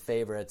odd-on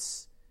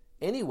favorites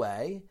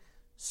anyway.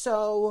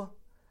 So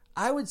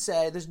I would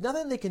say there's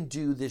nothing they can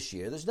do this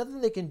year. There's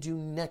nothing they can do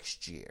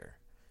next year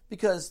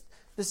because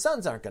the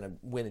Suns aren't going to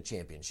win a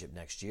championship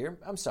next year.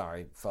 I'm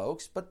sorry,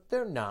 folks, but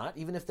they're not.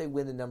 Even if they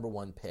win the number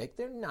one pick,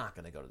 they're not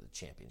going to go to the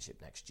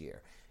championship next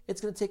year.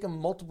 It's going to take them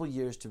multiple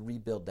years to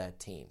rebuild that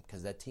team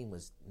because that team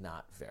was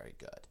not very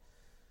good.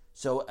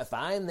 So if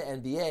I'm the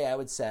NBA, I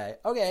would say,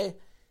 okay,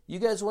 you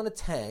guys want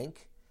to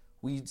tank.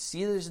 We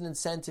see there's an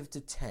incentive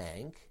to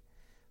tank.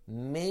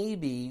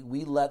 Maybe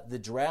we let the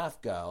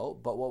draft go,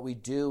 but what we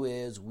do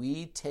is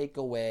we take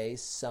away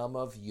some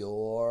of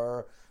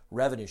your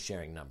revenue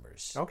sharing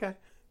numbers. Okay.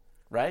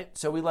 Right?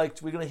 So we're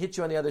going to hit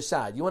you on the other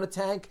side. You want to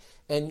tank?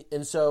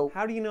 And so...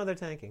 How do you know they're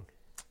tanking?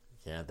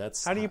 Yeah,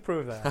 that's... How do you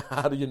prove that?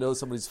 How do you know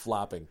somebody's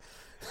flopping?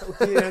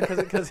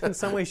 Because in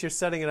some ways you're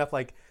setting it up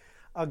like,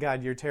 oh,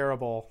 God, you're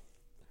terrible,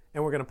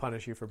 and we're going to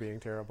punish you for being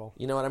terrible.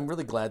 You know what? I'm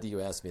really glad that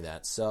you asked me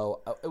that.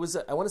 So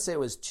I want to say it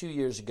was 2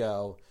 years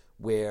ago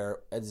where,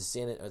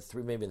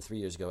 maybe 3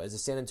 years ago, as the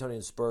San Antonio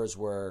Spurs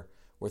were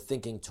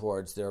thinking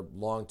towards their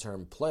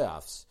long-term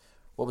playoffs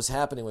what was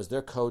happening was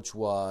their coach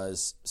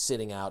was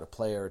sitting out a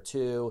player or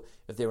two.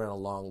 If they were on a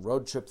long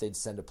road trip, they'd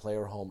send a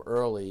player home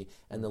early,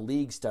 and the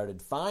league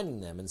started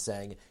fining them and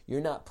saying,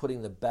 you're not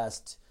putting the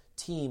best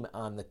team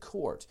on the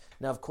court.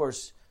 Now, of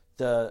course,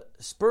 the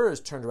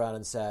Spurs turned around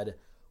and said,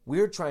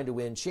 we're trying to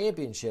win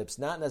championships,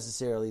 not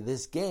necessarily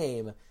this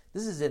game.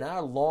 This is in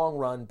our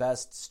long-run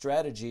best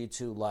strategy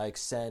to,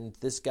 send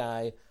this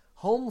guy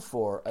home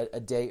for a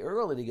day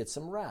early to get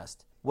some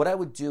rest. What I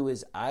would do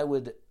is I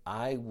would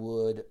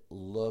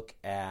look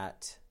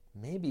at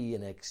maybe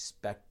an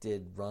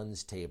expected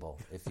runs table,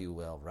 if you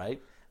will, right?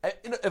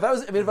 If I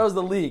was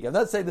the league, I'm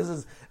not saying this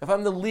is. If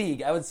I'm the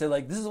league, I would say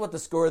this is what the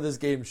score of this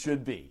game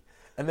should be,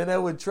 and then I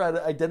would try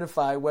to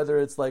identify whether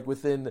it's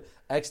within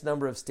X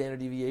number of standard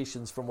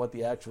deviations from what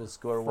the actual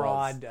score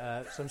was.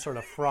 Some sort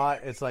of fraud.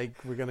 It's like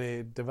we're going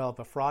to develop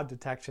a fraud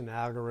detection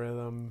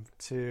algorithm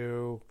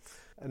to.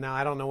 Now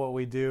I don't know what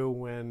we do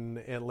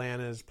when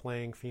Atlanta is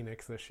playing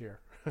Phoenix this year.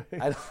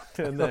 And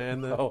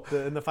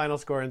the final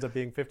score ends up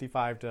being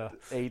 55 to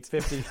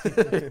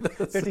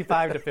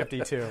 55 to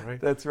 52,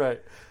 right? That's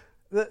right.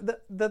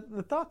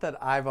 The thought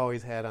that I've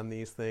always had on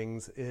these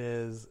things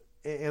is,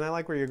 and I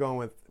like where you're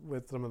going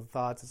with some of the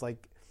thoughts, is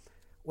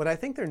what I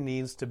think there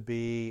needs to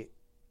be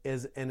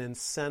is an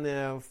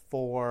incentive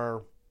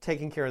for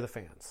taking care of the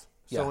fans.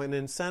 Yeah. So an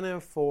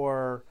incentive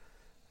for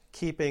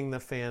keeping the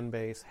fan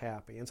base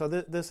happy. And so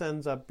this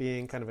ends up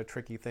being kind of a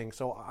tricky thing.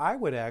 So I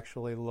would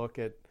actually look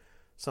at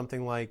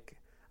something like,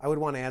 I would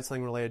want to add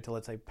something related to,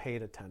 let's say,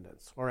 paid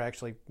attendance, or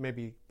actually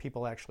maybe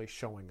people actually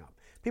showing up.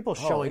 People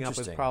showing up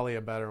is probably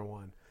a better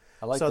one.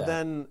 I like that. So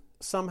then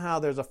somehow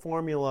there's a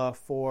formula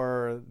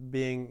for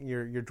being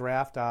your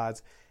draft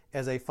odds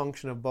as a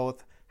function of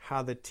both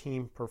how the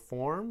team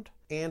performed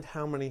and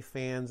how many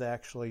fans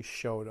actually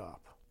showed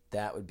up.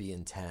 That would be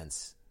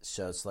intense.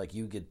 So it's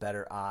you get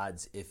better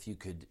odds if you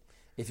could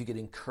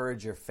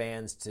encourage your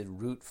fans to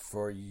root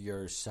for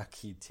your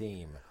sucky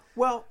team.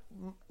 Well,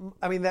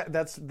 I mean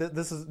this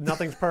is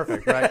nothing's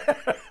perfect, right?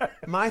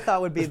 My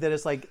thought would be that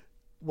it's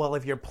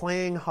if you're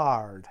playing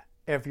hard,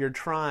 if you're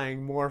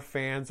trying, more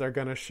fans are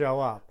going to show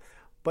up.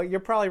 But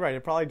you're probably right.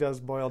 It probably does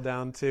boil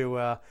down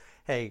to,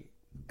 hey,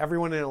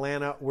 everyone in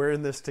Atlanta, we're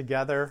in this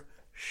together.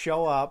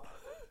 Show up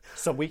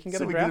so we can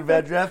get a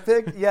bad draft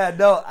pick. Yeah,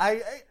 no,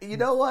 you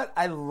know what?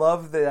 I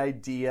love the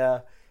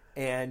idea,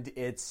 and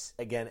it's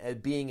again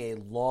being a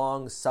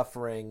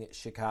long-suffering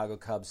Chicago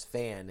Cubs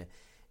fan,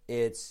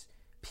 it's.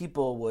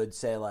 People would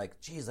say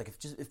geez,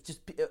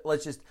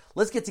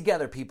 let's get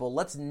together, people.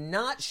 Let's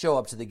not show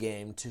up to the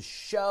game to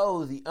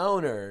show the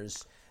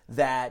owners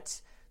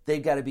that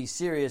they've got to be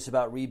serious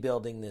about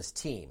rebuilding this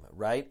team,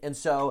 right? And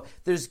so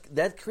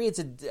that creates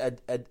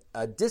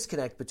a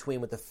disconnect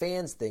between what the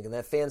fans think, and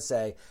that fans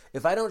say,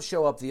 if I don't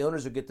show up, the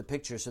owners will get the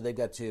picture, so they've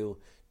got to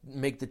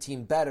make the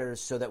team better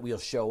so that we'll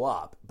show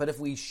up. But if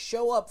we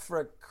show up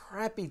for a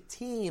crappy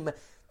team,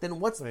 then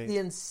what's the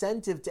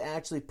incentive to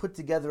actually put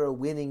together a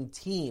winning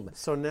team?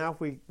 So now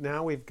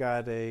we've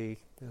got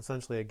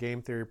essentially a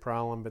game theory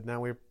problem, but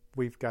now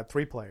we've got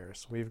three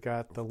players. We've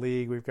got the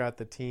league, we've got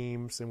the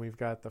teams, and we've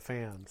got the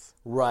fans.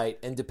 Right,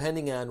 and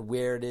depending on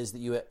where it is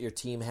that your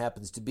team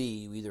happens to be,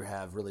 you either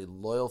have really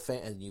loyal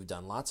fans, and you've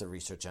done lots of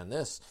research on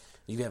this.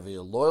 You have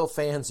your loyal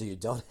fans or you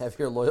don't have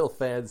your loyal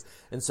fans.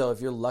 And so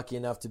if you're lucky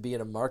enough to be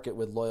in a market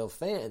with loyal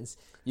fans,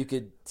 you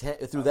could,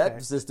 through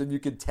that system, you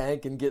could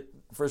tank and get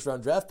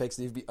first-round draft picks,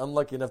 and you'd be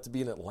unlucky enough to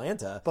be in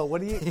Atlanta. But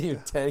what do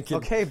you tank?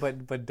 Okay,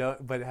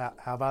 but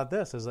how about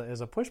this as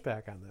a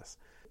pushback on this?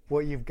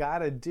 What you've got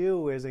to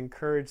do is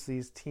encourage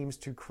these teams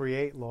to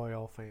create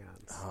loyal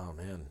fans. Oh,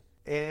 man.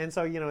 And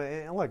so,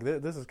 look,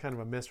 this is kind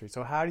of a mystery.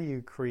 So how do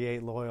you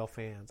create loyal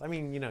fans? I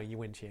mean, you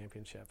win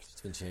championships.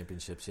 It's been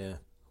championships, yeah.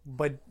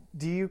 But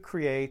do you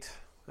create...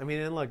 I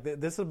mean, and look,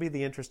 this will be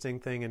the interesting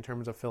thing in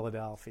terms of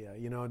Philadelphia.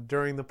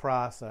 During the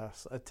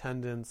process,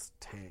 attendance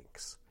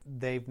tanks.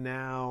 They've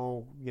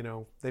now,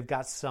 they've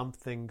got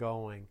something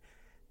going.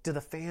 Do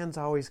the fans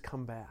always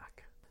come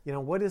back?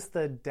 What is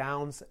the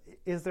downside?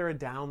 Is there a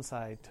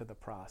downside to the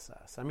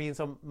process? I mean,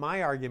 so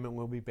my argument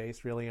will be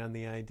based really on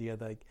the idea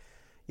that,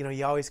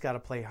 you always got to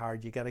play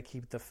hard. You got to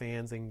keep the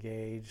fans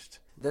engaged.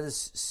 That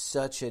is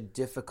such a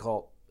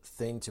difficult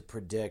thing to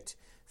predict.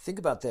 Think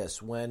about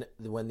this: when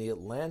the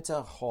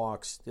Atlanta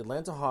Hawks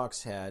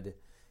had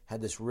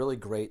this really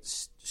great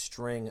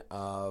string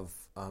of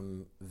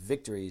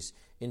victories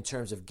in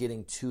terms of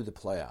getting to the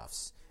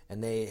playoffs,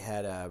 and they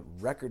had a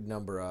record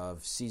number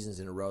of seasons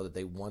in a row that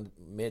they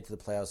made it to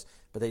the playoffs,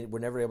 but they were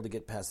never able to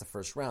get past the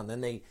first round. Then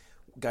they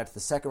got to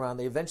the second round.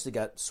 They eventually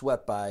got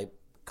swept by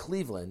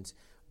Cleveland,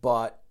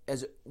 but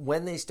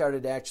when they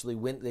started to actually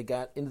win, they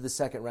got into the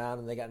second round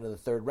and they got into the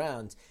third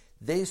round.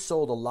 They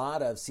sold a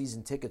lot of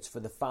season tickets for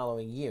the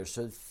following year.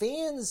 So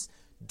fans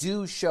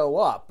do show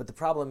up, but the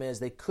problem is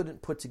they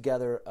couldn't put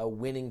together a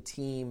winning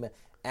team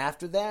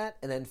after that,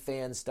 and then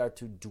fans start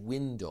to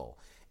dwindle.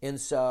 And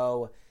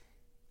so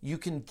you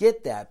can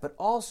get that, but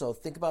also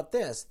think about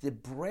this. The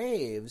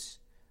Braves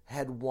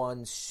had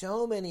won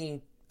so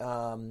many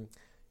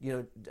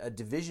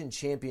division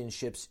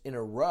championships in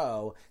a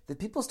row, that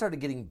people started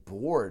getting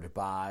bored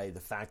by the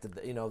fact that,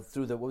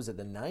 through the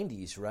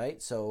 90s,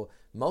 right? So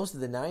most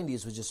of the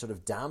 90s was just sort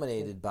of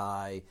dominated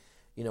by,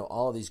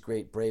 all of these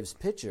great Braves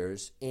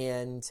pitchers.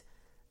 And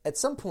at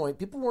some point,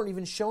 people weren't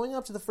even showing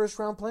up to the first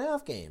round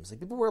playoff games. Like,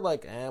 people were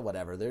like,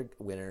 whatever, they're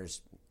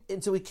winners.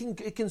 And so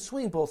it can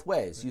swing both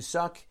ways. You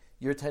suck,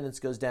 your attendance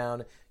goes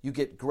down. You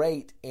get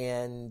great,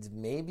 and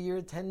maybe your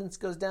attendance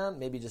goes down,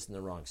 maybe just in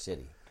the wrong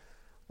city.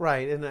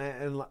 Right,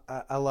 and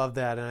I love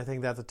that, and I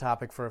think that's a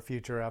topic for a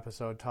future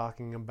episode,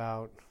 talking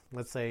about,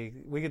 let's say,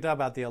 we could talk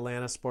about the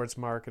Atlanta sports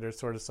market or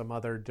sort of some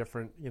other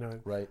different,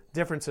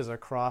 differences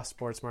across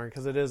sports market,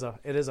 because it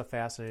is a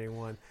fascinating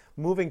one.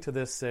 Moving to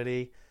this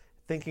city,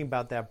 thinking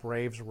about that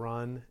Braves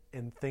run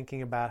and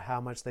thinking about how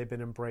much they've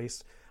been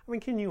embraced. I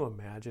mean, can you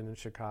imagine in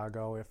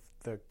Chicago if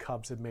the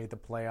Cubs had made the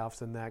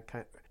playoffs in that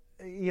kind?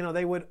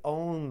 They would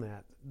own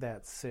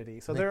that city.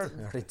 So they're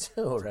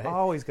right?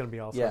 always going to be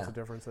all sorts of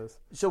differences.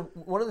 So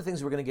one of the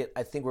things we're going to get,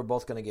 I think we're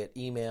both going to get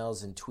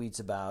emails and tweets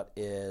about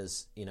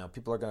is,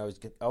 people are going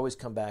to always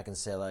come back and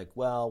say, like,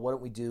 well, why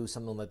don't we do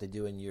something like they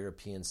do in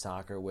European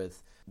soccer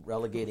with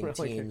relegating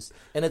teams?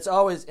 And it's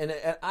always, and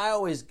I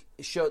always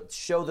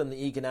show them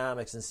the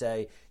economics and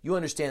say, you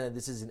understand that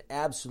this is an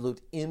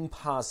absolute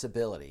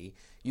impossibility.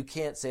 You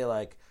can't say,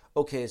 like,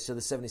 okay, so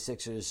the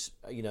 76ers,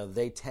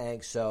 they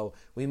tank, so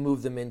we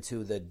move them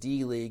into the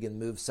D League and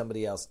move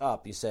somebody else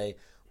up. You say,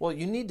 well,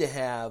 you need to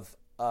have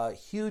a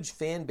huge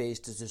fan base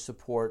to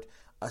support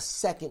a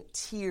second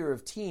tier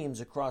of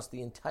teams across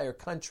the entire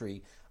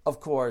country. Of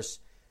course,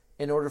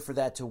 in order for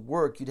that to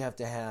work, you'd have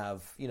to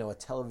have, a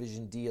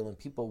television deal and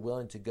people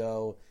willing to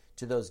go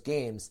to those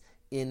games.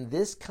 In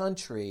this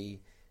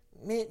country,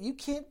 man, you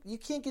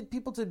can't get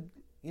people to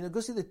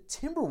go see the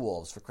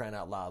Timberwolves, for crying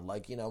out loud,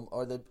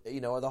 or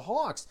the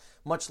Hawks,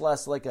 much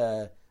less like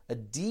a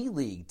D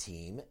League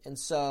team. And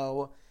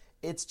so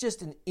it's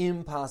just an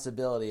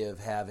impossibility of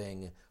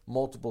having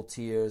multiple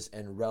tiers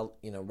and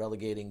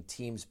relegating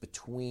teams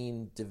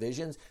between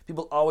divisions.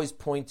 People always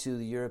point to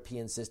the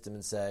European system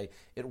and say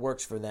it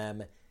works for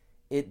them.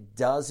 It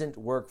doesn't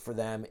work for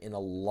them in a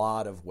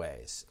lot of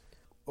ways.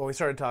 What we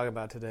started talking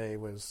about today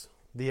was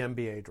the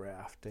NBA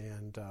draft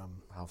and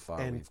how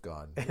far we've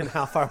gone. And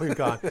how far we've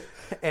gone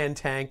and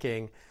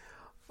tanking.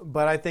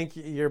 But I think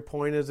your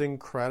point is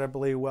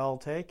incredibly well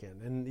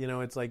taken. And,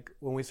 it's like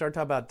when we start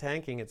talking about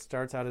tanking, it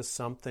starts out as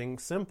something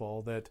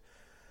simple that,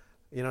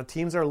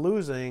 teams are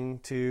losing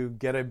to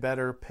get a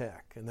better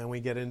pick. And then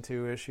we get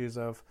into issues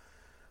of,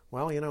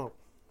 well,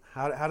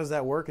 how does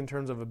that work in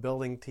terms of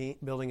building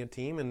a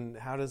team, and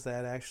how does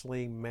that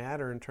actually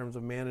matter in terms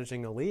of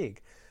managing a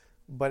league?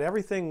 But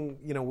everything,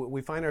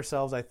 we find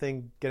ourselves, I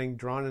think, getting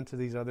drawn into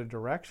these other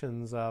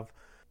directions of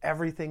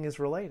everything is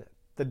related.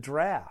 The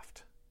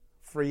draft,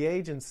 free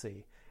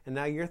agency, and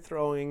now you're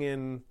throwing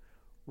in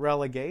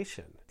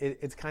relegation.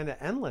 It's kind of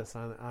endless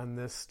on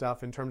this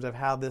stuff in terms of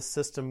how this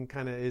system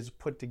kind of is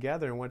put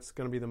together and what's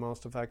going to be the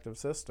most effective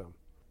system.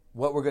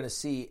 What we're going to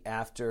see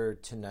after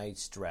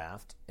tonight's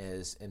draft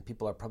is, and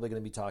people are probably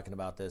going to be talking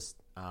about this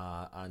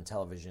on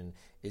television,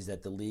 is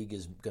that the league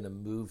is going to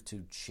move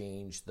to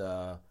change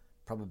the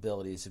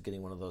probabilities of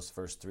getting one of those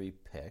first three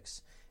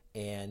picks,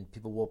 and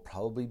people will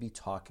probably be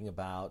talking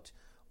about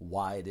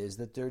why it is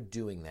that they're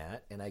doing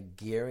that. And I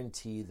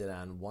guarantee that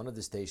on one of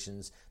the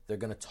stations they're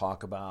going to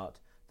talk about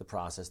the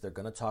process, they're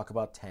going to talk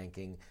about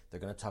tanking, they're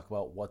going to talk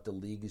about what the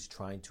league is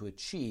trying to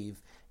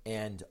achieve,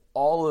 and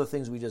all of the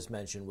things we just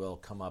mentioned will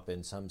come up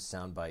in some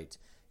soundbite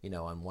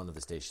on one of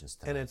the stations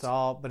tonight.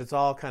 And it's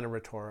all kind of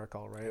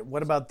rhetorical, right?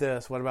 What about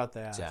this? What about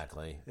that?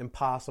 Exactly.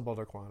 Impossible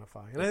to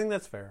quantify. And I think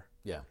that's fair.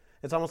 Yeah.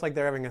 It's almost like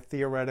they're having a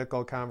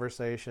theoretical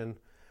conversation.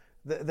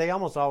 They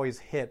almost always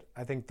hit,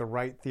 I think, the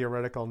right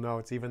theoretical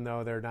notes, even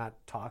though they're not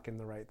talking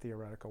the right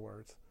theoretical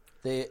words.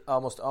 They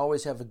almost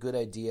always have a good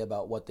idea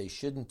about what they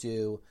shouldn't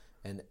do,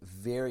 and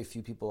very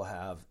few people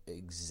have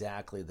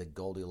exactly the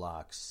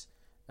Goldilocks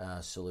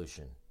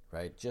solution,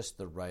 right? Just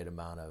the right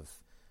amount of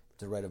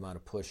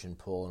push and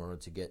pull in order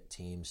to get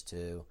teams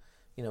to,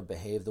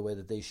 behave the way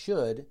that they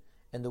should,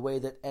 and the way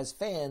that, as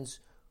fans,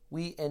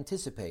 we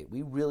anticipate.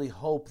 We really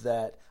hope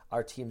that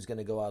our team's going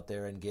to go out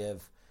there and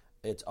give,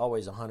 it's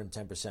always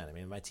 110%. I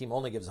mean, my team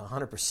only gives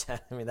 100%.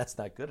 I mean, that's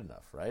not good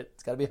enough, right?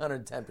 It's got to be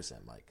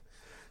 110%, Mike.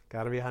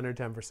 Got to be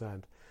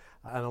 110%.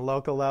 On a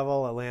local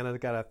level, Atlanta's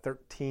got a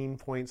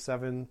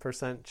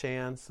 13.7%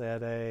 chance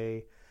at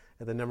the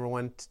number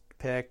one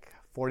pick,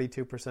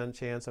 42%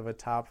 chance of a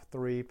top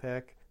 3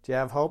 pick. Do you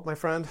have hope, my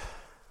friend?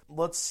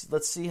 Let's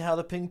see how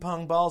the ping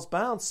pong balls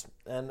bounce,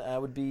 and I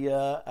would be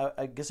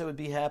I guess I would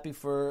be happy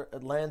for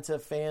Atlanta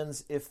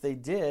fans if they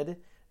did.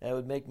 It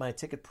would make my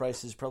ticket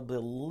prices probably a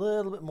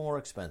little bit more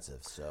expensive.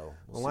 So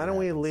why don't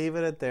we leave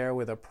it at there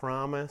with a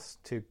promise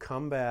to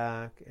come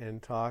back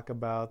and talk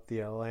about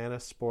the Atlanta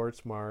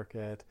sports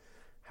market,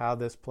 how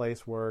this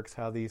place works,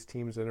 how these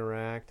teams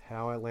interact,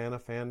 how Atlanta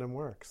fandom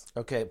works.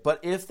 Okay, but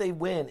if they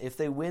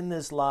win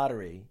this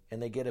lottery and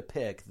they get a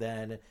pick,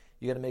 then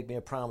you got to make me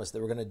a promise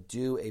that we're going to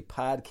do a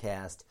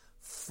podcast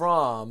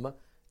from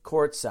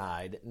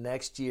courtside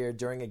next year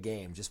during a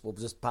game. We'll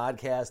just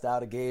podcast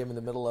out a game in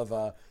the middle of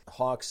a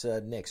Hawks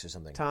Knicks or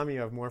something. Tom, you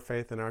have more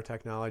faith in our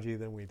technology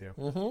than we do.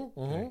 Mm-hmm.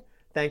 Okay.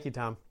 Thank you,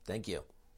 Tom. Thank you.